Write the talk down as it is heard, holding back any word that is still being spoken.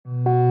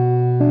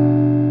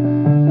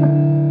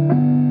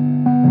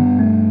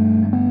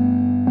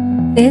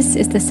This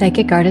is the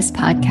Psychic Artist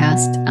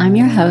Podcast. I'm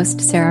your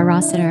host, Sarah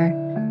Rossiter.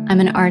 I'm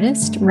an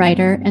artist,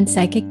 writer, and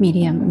psychic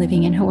medium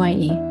living in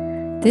Hawaii.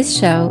 This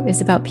show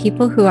is about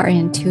people who are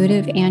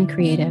intuitive and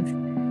creative,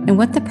 and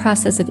what the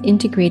process of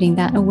integrating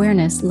that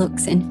awareness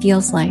looks and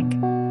feels like,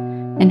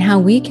 and how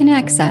we can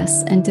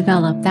access and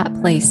develop that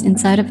place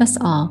inside of us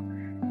all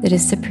that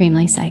is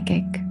supremely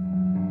psychic.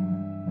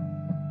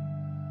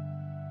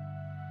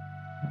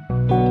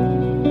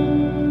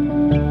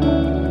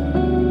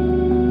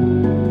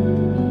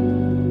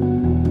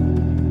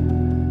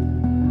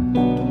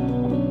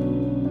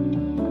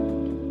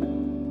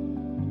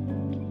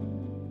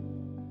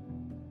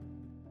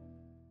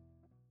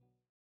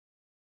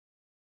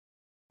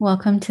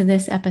 Welcome to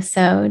this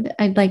episode.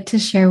 I'd like to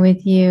share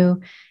with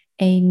you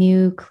a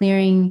new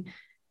clearing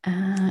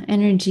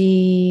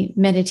energy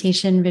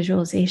meditation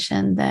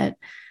visualization that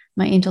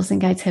my angels and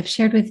guides have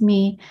shared with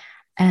me.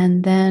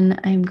 And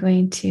then I'm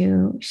going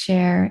to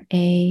share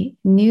a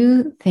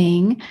new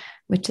thing,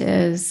 which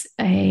is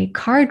a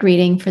card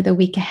reading for the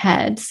week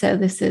ahead. So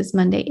this is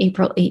Monday,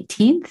 April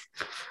 18th.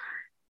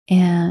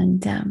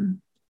 And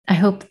I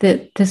hope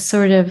that this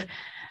sort of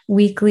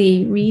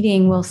weekly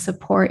reading will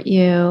support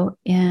you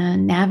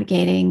in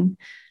navigating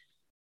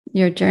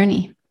your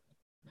journey.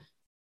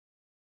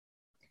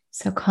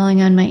 So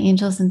calling on my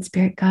angels and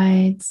spirit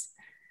guides,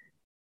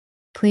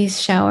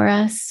 please shower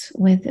us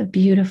with a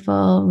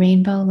beautiful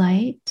rainbow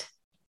light,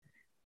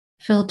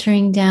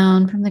 filtering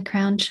down from the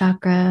crown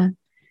chakra,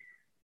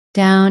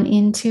 down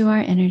into our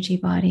energy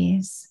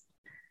bodies,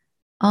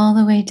 all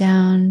the way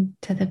down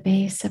to the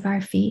base of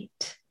our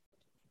feet.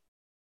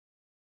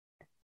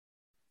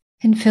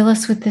 And fill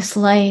us with this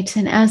light.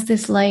 And as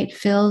this light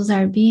fills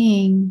our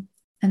being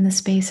and the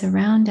space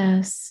around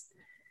us,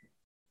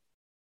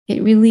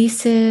 it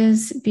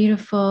releases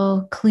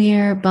beautiful,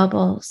 clear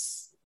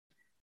bubbles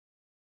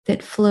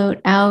that float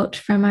out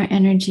from our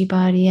energy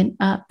body and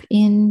up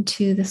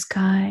into the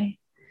sky.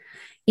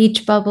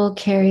 Each bubble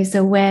carries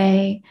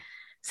away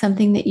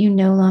something that you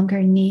no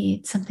longer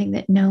need, something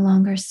that no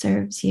longer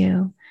serves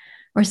you,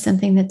 or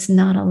something that's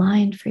not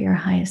aligned for your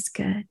highest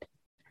good.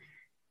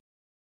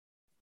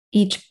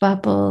 Each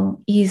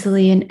bubble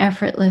easily and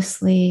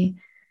effortlessly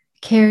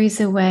carries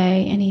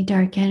away any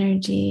dark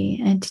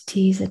energy,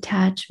 entities,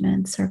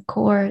 attachments, or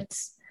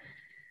cords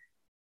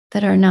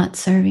that are not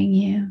serving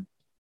you.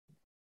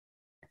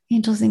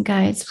 Angels and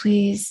guides,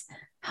 please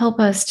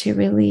help us to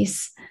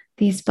release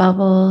these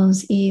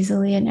bubbles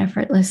easily and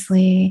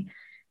effortlessly,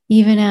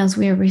 even as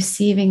we are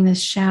receiving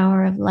this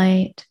shower of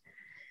light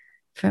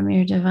from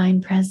your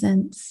divine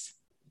presence.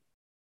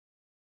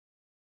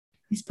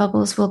 These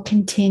bubbles will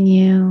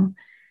continue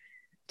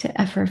to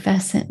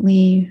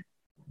effervescently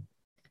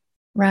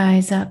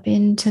rise up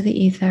into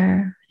the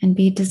ether and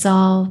be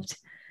dissolved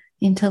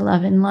into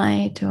love and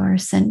light, or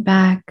sent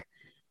back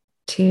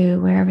to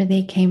wherever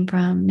they came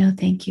from. No,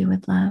 thank you,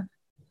 with love.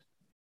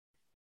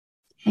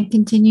 And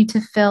continue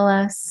to fill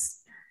us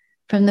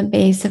from the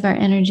base of our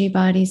energy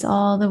bodies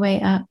all the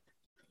way up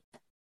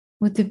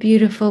with the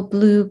beautiful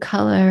blue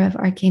color of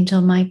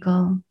Archangel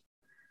Michael,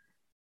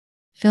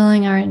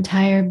 filling our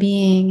entire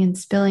being and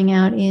spilling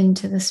out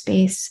into the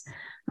space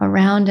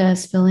around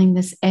us, filling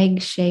this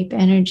egg-shaped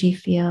energy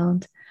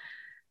field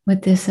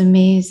with this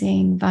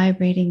amazing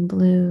vibrating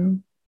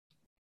blue.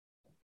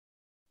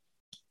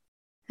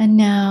 And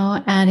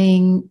now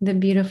adding the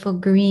beautiful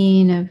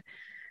green of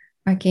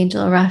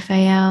Archangel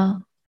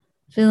Raphael,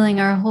 filling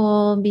our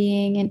whole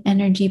being and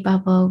energy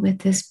bubble with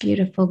this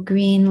beautiful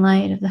green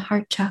light of the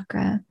heart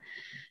chakra,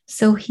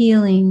 so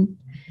healing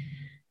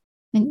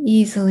and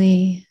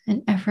easily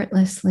and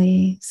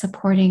effortlessly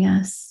supporting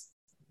us.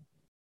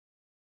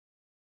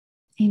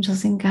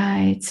 Angels and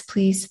guides,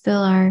 please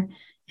fill our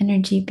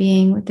energy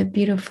being with the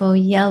beautiful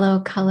yellow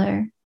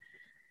color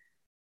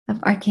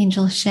of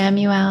Archangel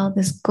Chamuel,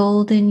 this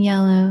golden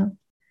yellow,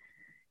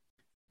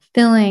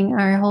 filling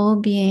our whole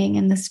being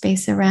and the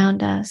space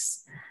around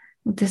us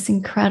with this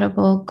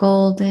incredible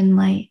golden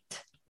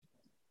light.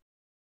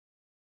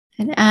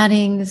 And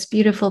adding this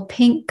beautiful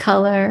pink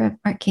color of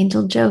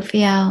Archangel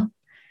Jophiel,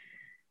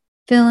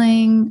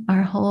 filling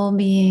our whole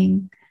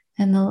being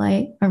and the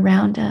light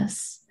around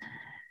us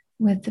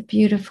with the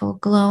beautiful,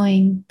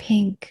 glowing,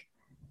 pink,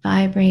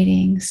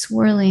 vibrating,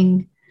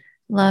 swirling,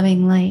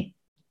 loving light.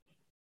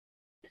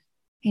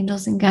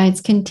 Angels and guides,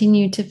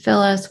 continue to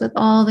fill us with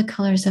all the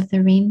colors of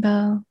the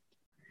rainbow,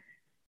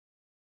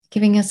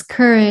 giving us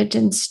courage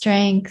and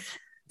strength,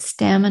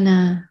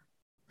 stamina,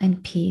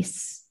 and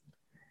peace.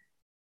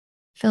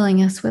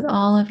 Filling us with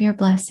all of your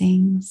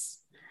blessings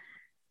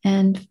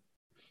and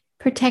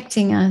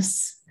protecting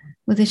us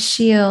with a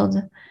shield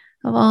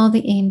of all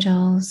the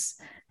angels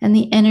and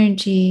the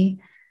energy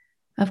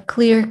of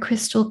clear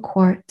crystal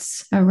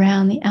quartz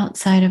around the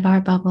outside of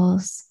our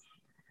bubbles,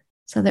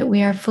 so that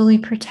we are fully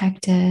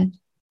protected.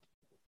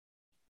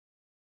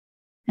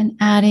 And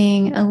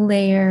adding a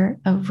layer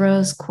of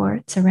rose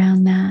quartz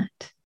around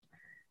that,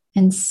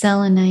 and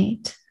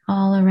selenite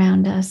all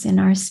around us in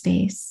our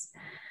space,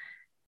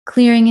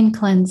 clearing and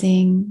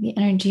cleansing the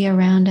energy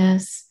around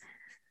us,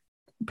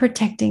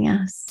 protecting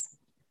us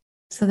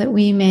so that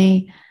we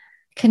may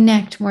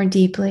connect more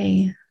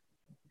deeply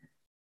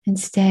and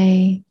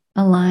stay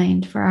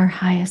aligned for our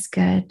highest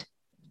good.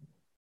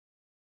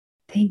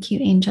 Thank you,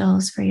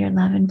 angels, for your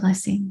love and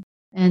blessing.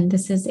 And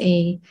this is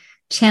a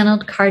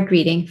channeled card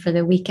reading for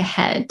the week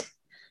ahead.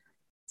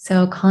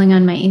 So calling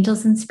on my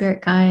angels and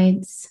spirit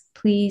guides,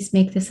 please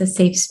make this a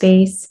safe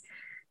space,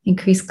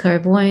 increase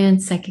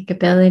clairvoyance, psychic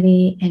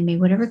ability, and may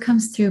whatever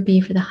comes through be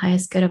for the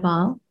highest good of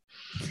all.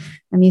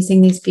 I'm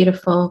using these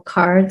beautiful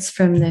cards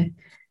from the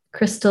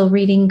crystal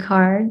reading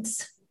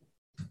cards.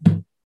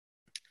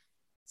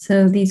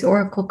 So these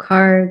oracle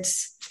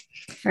cards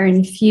are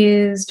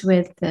infused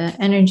with the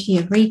energy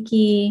of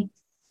Reiki,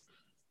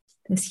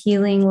 this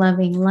healing,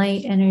 loving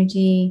light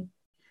energy.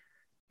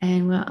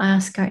 And we'll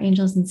ask our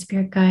angels and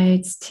spirit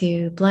guides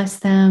to bless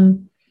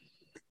them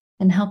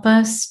and help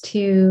us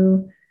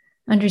to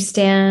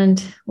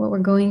understand what we're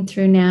going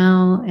through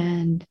now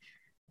and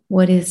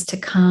what is to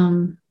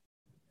come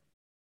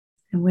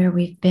and where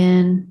we've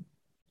been.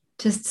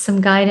 Just some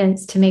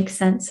guidance to make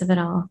sense of it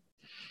all.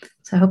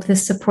 So I hope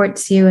this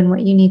supports you and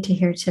what you need to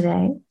hear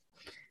today.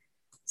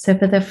 So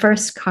for the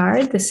first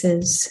card, this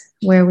is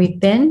where we've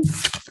been,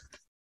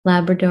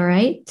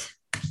 Labradorite,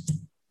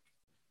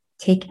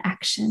 take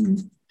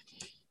action.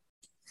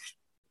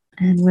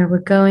 And where we're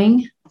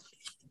going,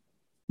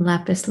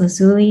 Lapis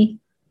Lazuli,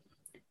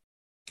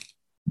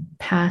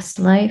 past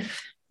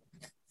life.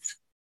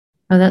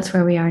 Oh, that's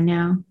where we are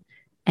now.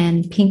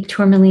 And pink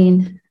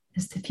tourmaline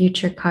is the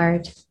future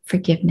card,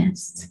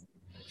 forgiveness.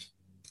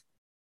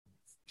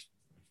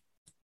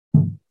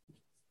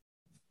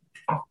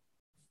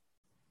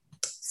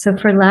 So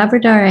for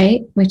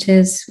Labradorite, which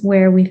is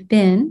where we've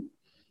been,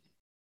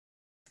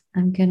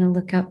 I'm going to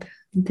look up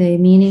the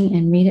meaning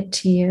and read it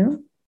to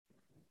you.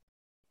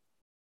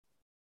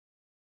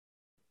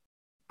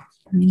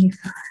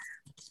 95.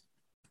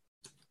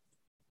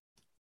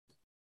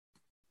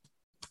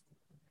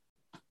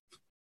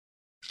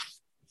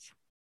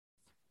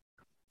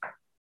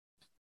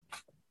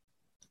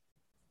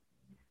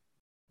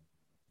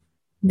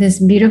 This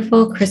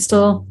beautiful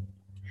crystal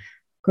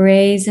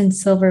grays and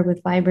silver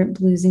with vibrant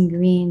blues and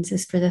greens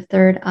is for the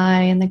third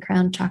eye and the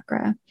crown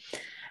chakra.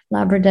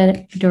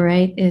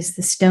 Labradorite is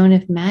the stone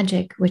of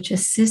magic, which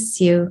assists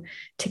you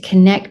to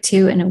connect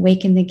to and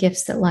awaken the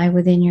gifts that lie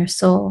within your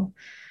soul.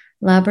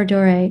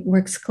 Labradorite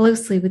works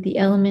closely with the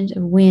element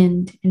of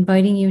wind,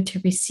 inviting you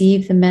to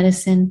receive the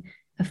medicine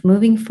of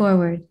moving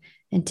forward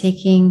and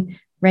taking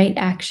right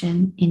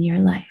action in your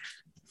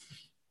life.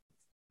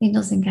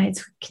 Angels and guides,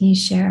 what can you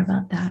share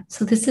about that?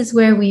 So this is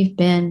where we've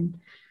been.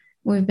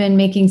 We've been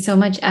making so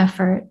much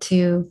effort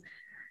to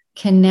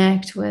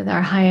connect with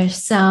our higher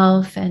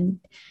self and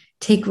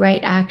take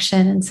right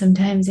action. And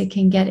sometimes it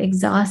can get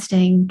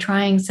exhausting,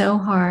 trying so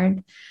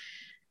hard.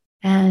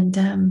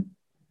 And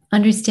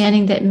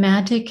understanding that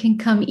magic can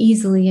come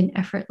easily and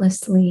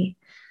effortlessly,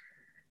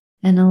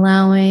 and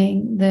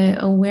allowing the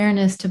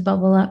awareness to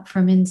bubble up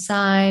from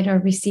inside or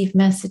receive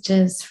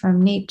messages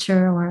from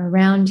nature or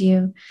around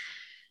you.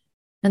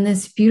 And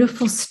this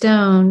beautiful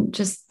stone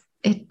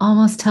it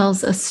almost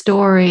tells a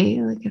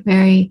story, like a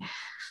very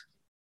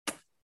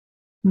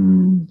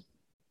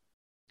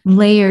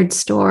layered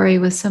story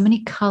with so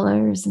many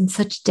colors and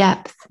such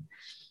depth.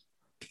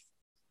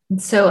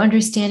 And so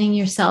understanding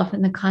yourself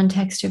in the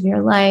context of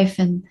your life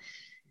and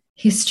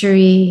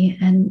history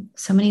and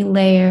so many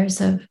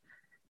layers of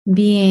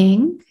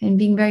being, and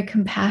being very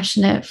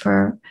compassionate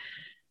for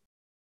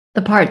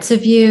the parts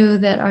of you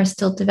that are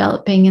still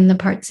developing and the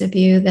parts of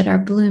you that are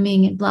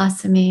blooming and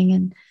blossoming,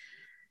 and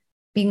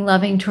being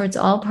loving towards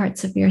all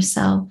parts of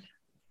yourself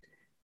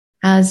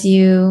as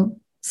you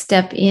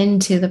step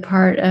into the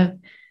part of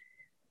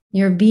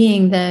your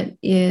being that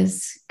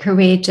is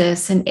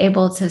courageous and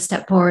able to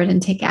step forward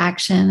and take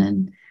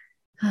action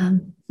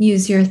and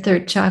use your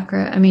throat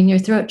chakra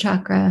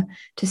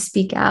to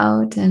speak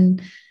out,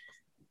 and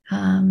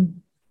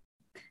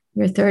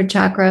your third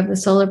chakra of the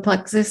solar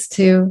plexus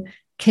to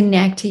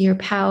connect to your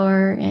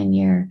power and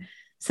your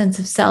sense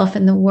of self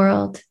in the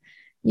world.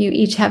 You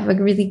each have a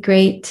really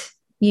great,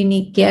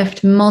 unique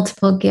gift,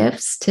 multiple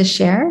gifts to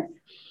share.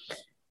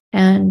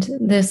 And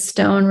this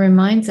stone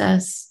reminds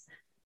us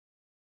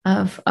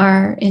of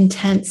our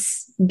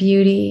intense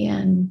beauty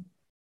and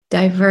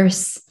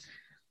diverse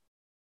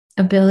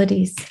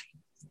abilities.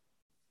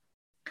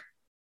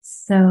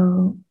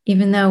 So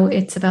even though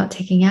it's about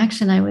taking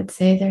action, I would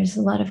say there's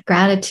a lot of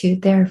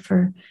gratitude there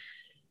for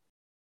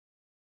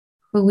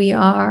who we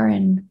are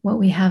and what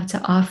we have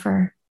to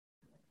offer.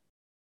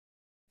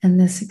 And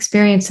this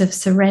experience of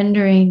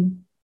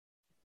surrendering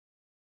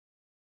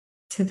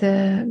to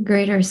the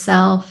greater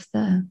self,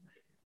 the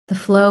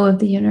flow of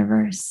the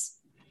universe,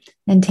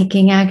 and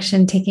taking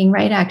action, taking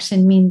right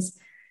action means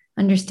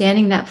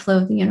understanding that flow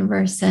of the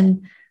universe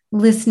and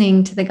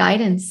listening to the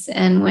guidance.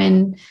 And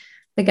when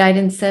the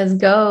guidance says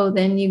go,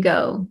 then you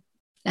go,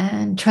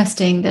 and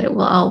trusting that it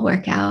will all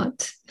work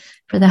out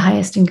for the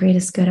highest and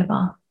greatest good of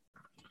all.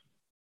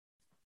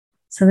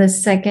 So the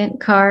second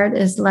card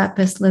is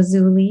lapis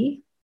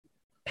lazuli,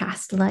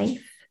 past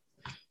life.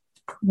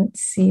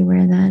 Let's see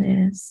where that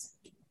is.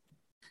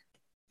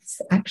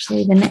 It's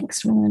actually the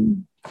next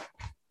one.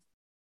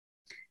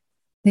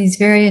 These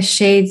various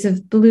shades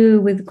of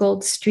blue with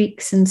gold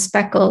streaks and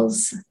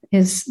speckles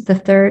is the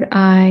third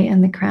eye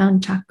and the crown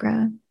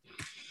chakra.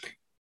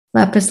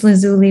 Lapis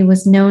lazuli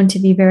was known to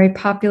be very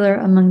popular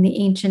among the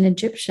ancient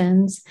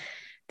Egyptians.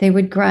 They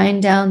would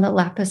grind down the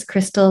lapis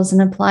crystals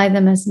and apply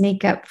them as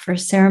makeup for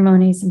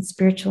ceremonies and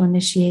spiritual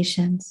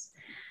initiations.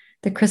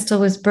 The crystal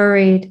was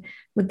buried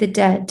with the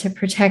dead to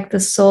protect the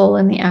soul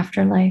in the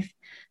afterlife.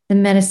 The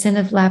medicine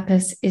of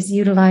lapis is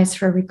utilized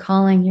for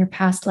recalling your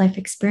past life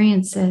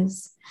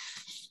experiences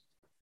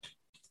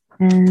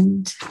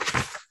and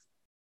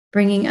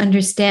bringing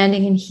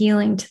understanding and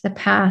healing to the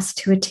past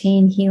to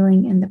attain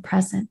healing in the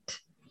present.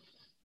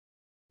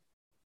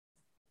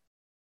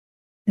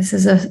 This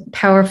is a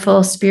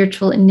powerful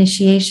spiritual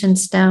initiation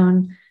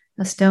stone,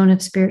 a stone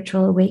of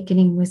spiritual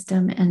awakening,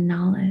 wisdom, and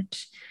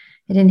knowledge.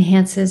 It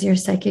enhances your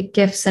psychic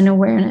gifts and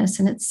awareness,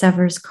 and it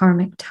severs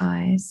karmic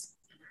ties.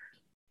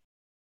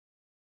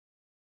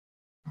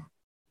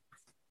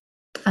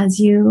 As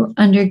you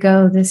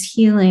undergo this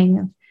healing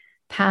of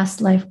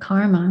past life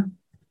karma,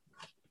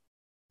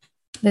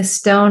 this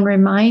stone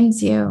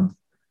reminds you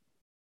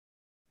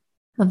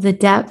of the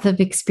depth of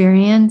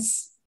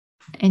experience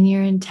and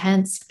your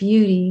intense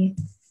beauty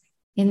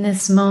in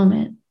this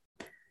moment.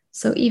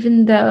 So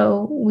even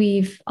though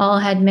we've all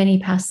had many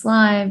past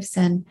lives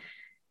and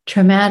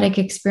traumatic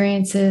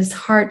experiences,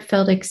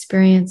 heartfelt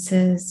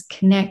experiences,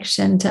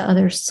 connection to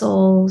other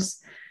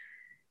souls,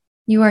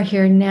 you are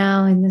here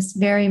now in this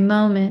very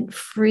moment,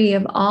 free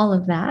of all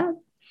of that,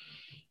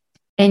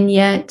 and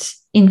yet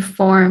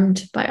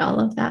informed by all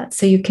of that.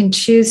 So you can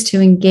choose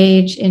to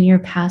engage in your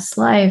past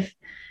life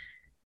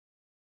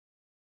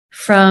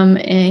from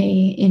an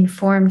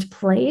informed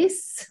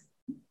place.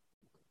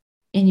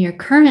 In your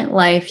current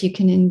life, you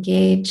can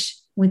engage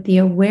with the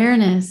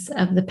awareness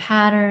of the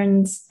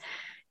patterns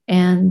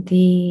and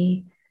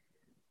the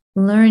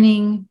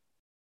learning,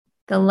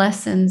 the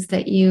lessons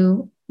that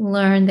you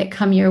learn that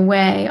come your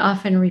way,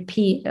 often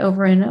repeat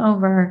over and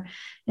over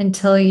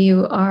until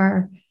you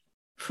are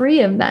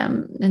free of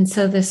them. And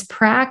so this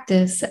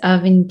practice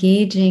of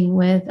engaging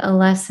with a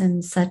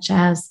lesson such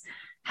as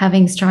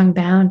having strong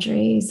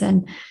boundaries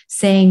and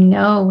saying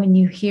no when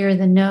you hear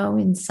the no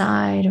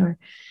inside, or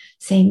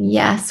saying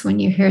yes when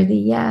you hear the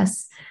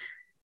yes,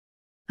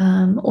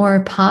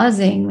 or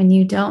pausing when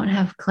you don't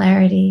have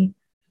clarity.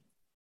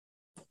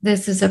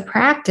 This is a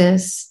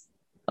practice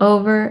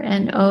over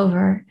and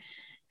over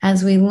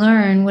as we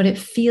learn what it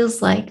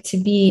feels like to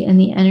be in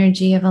the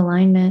energy of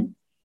alignment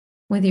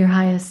with your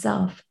highest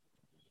self.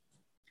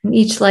 And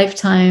each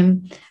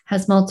lifetime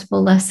has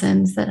multiple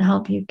lessons that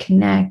help you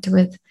connect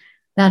with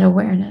that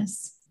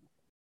awareness.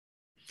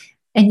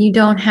 And you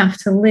don't have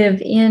to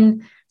live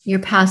in your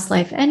past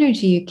life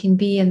energy. You can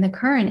be in the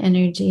current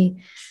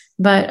energy,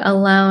 but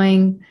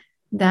allowing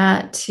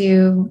that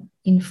to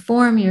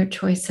inform your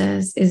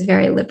choices is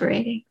very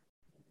liberating.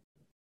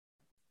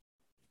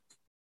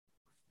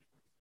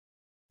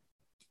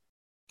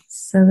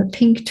 So the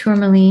pink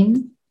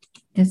tourmaline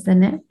is the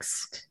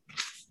next.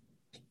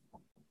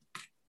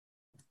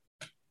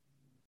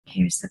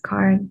 Here's the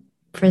card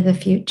for the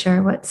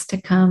future, what's to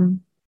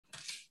come.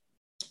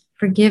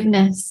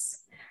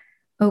 Forgiveness,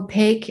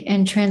 opaque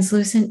and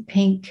translucent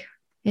pink,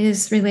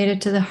 is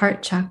related to the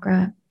heart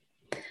chakra.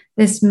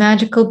 This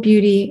magical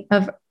beauty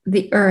of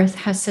the earth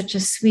has such a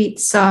sweet,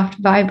 soft,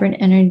 vibrant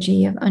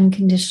energy of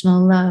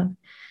unconditional love,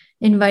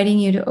 inviting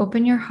you to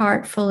open your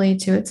heart fully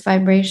to its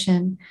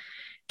vibration.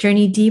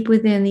 Journey deep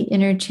within the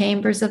inner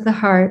chambers of the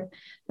heart,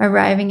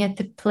 arriving at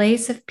the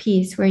place of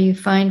peace where you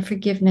find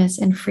forgiveness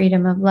and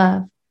freedom of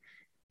love.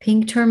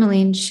 Pink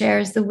tourmaline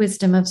shares the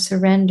wisdom of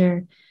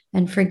surrender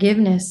and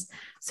forgiveness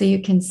so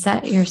you can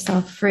set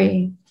yourself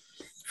free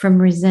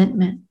from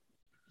resentment.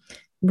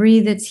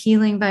 Breathe its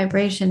healing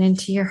vibration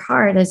into your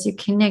heart as you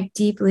connect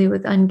deeply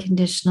with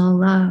unconditional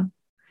love.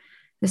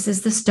 This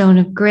is the stone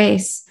of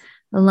grace,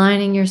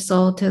 aligning your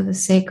soul to the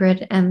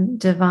sacred and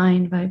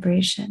divine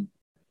vibration.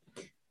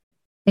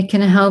 It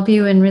can help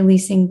you in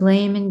releasing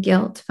blame and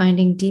guilt,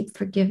 finding deep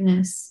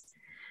forgiveness,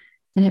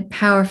 and it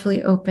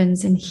powerfully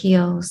opens and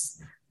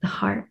heals the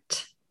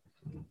heart.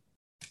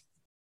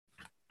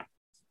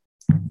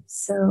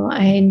 So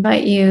I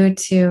invite you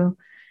to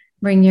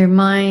bring your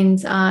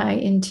mind's eye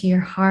into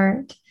your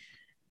heart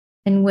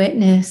and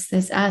witness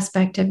this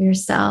aspect of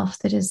yourself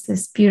that is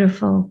this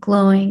beautiful,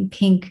 glowing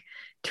pink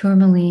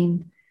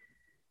tourmaline.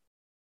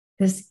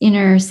 This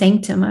inner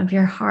sanctum of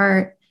your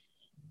heart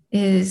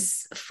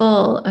is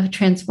full of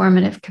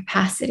transformative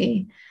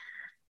capacity.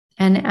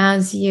 And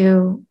as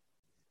you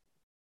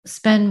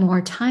spend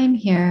more time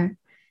here,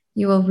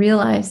 you will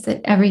realize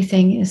that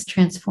everything is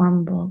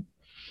transformable.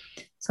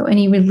 So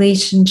any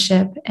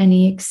relationship,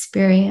 any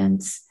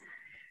experience,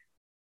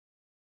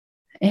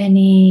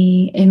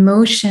 any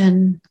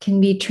emotion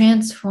can be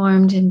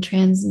transformed and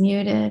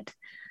transmuted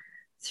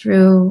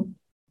through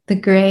the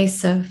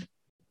grace of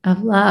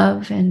of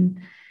love and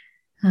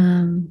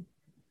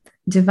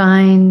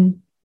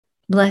divine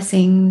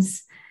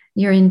blessings,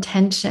 your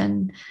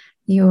intention,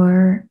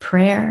 your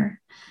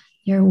prayer,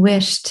 your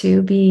wish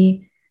to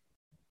be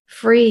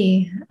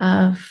free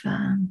of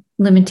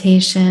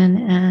limitation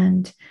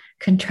and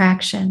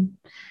contraction.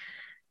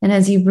 And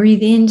as you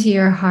breathe into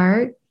your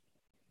heart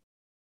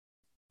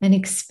and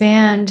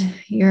expand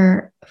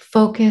your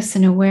focus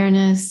and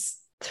awareness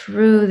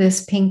through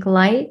this pink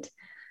light,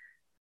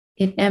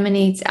 it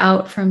emanates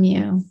out from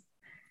you,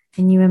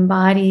 and you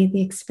embody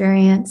the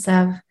experience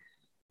of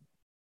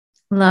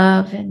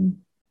love and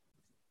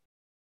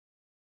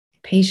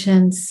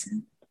patience,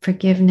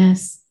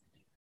 forgiveness,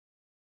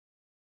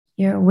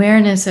 your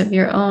awareness of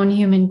your own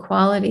human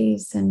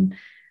qualities and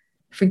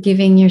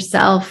forgiving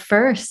yourself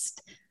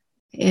first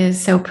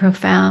is so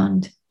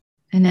profound.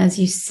 And as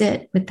you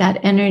sit with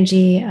that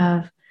energy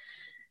of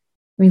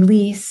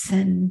release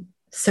and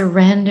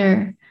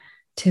surrender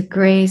to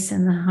grace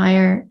and the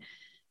higher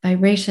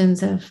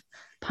vibrations of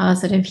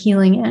positive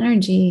healing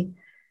energy,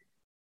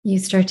 you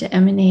start to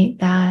emanate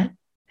that,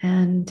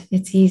 and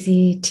it's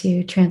easy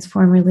to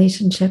transform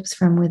relationships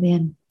from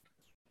within.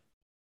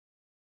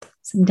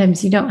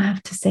 Sometimes you don't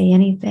have to say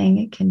anything.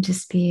 It can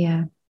just be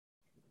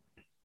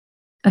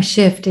a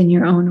shift in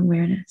your own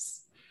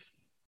awareness.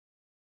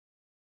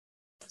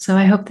 So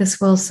I hope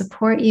this will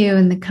support you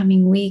in the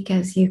coming week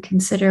as you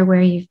consider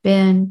where you've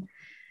been,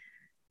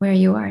 where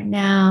you are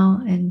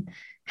now, and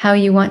how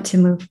you want to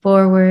move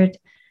forward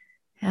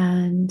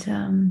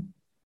and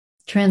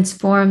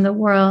transform the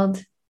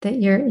world that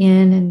you're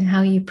in and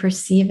how you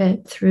perceive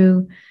it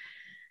through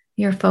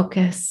your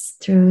focus,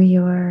 through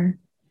your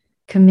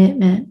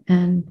commitment,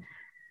 and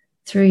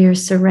through your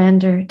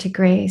surrender to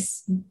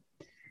grace.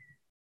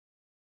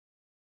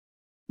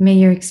 May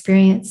your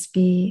experience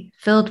be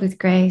filled with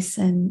grace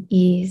and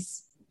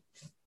ease.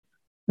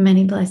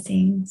 Many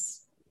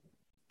blessings.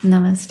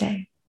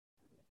 Namaste.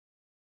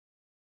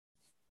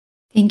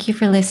 Thank you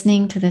for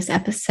listening to this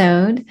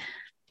episode.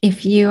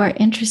 If you are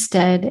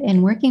interested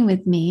in working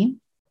with me,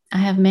 I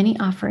have many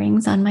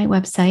offerings on my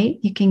website.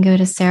 You can go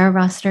to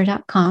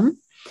sarahrossiter.com.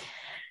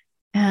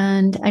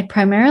 And I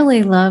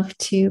primarily love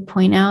to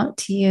point out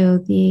to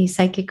you the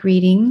psychic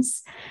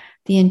readings,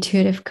 the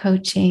intuitive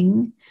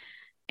coaching,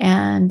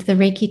 and the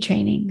Reiki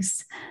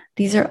trainings.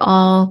 These are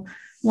all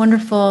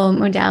wonderful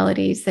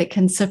modalities that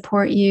can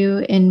support you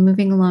in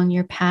moving along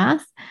your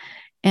path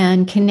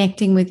and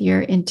connecting with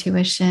your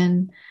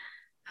intuition,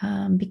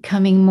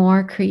 becoming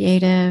more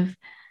creative,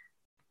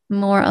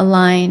 more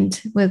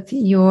aligned with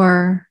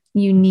your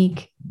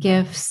unique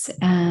gifts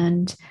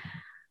and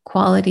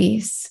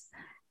qualities,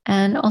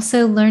 and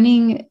also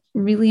learning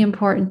really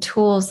important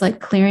tools like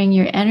clearing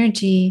your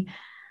energy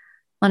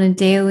on a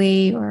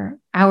daily or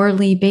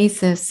hourly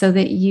basis so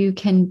that you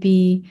can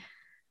be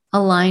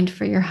aligned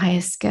for your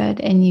highest good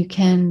and you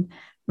can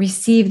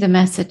receive the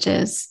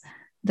messages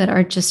that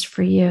are just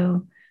for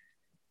you.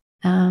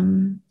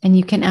 And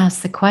you can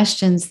ask the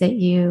questions that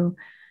you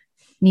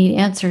need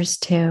answers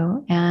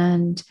to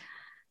and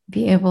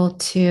be able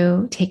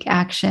to take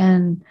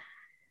action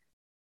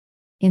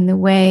in the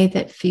way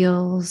that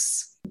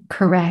feels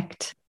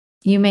correct.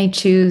 You may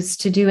choose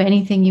to do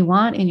anything you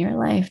want in your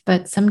life,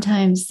 but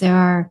sometimes there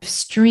are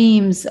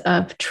streams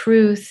of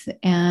truth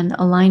and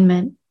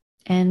alignment.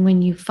 And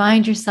when you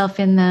find yourself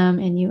in them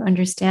and you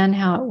understand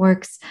how it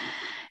works,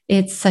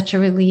 it's such a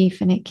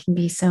relief and it can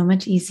be so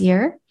much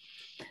easier.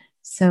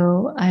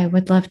 So I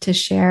would love to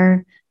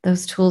share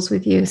those tools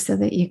with you so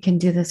that you can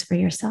do this for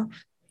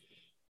yourself.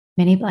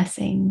 Many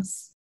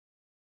blessings.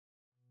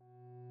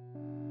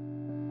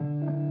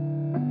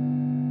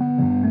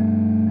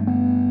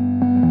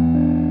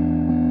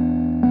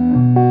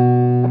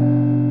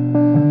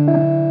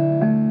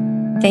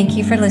 Thank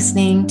you for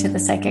listening to the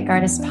Psychic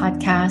Artist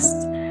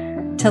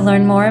Podcast. To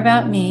learn more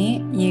about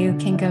me, you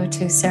can go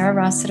to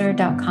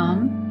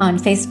sarahrossiter.com, on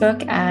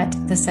Facebook at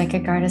the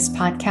Psychic Artist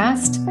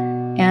Podcast,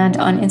 and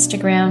on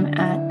Instagram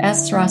at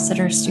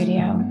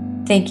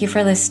srossiterstudio. Thank you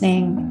for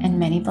listening, and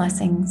many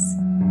blessings.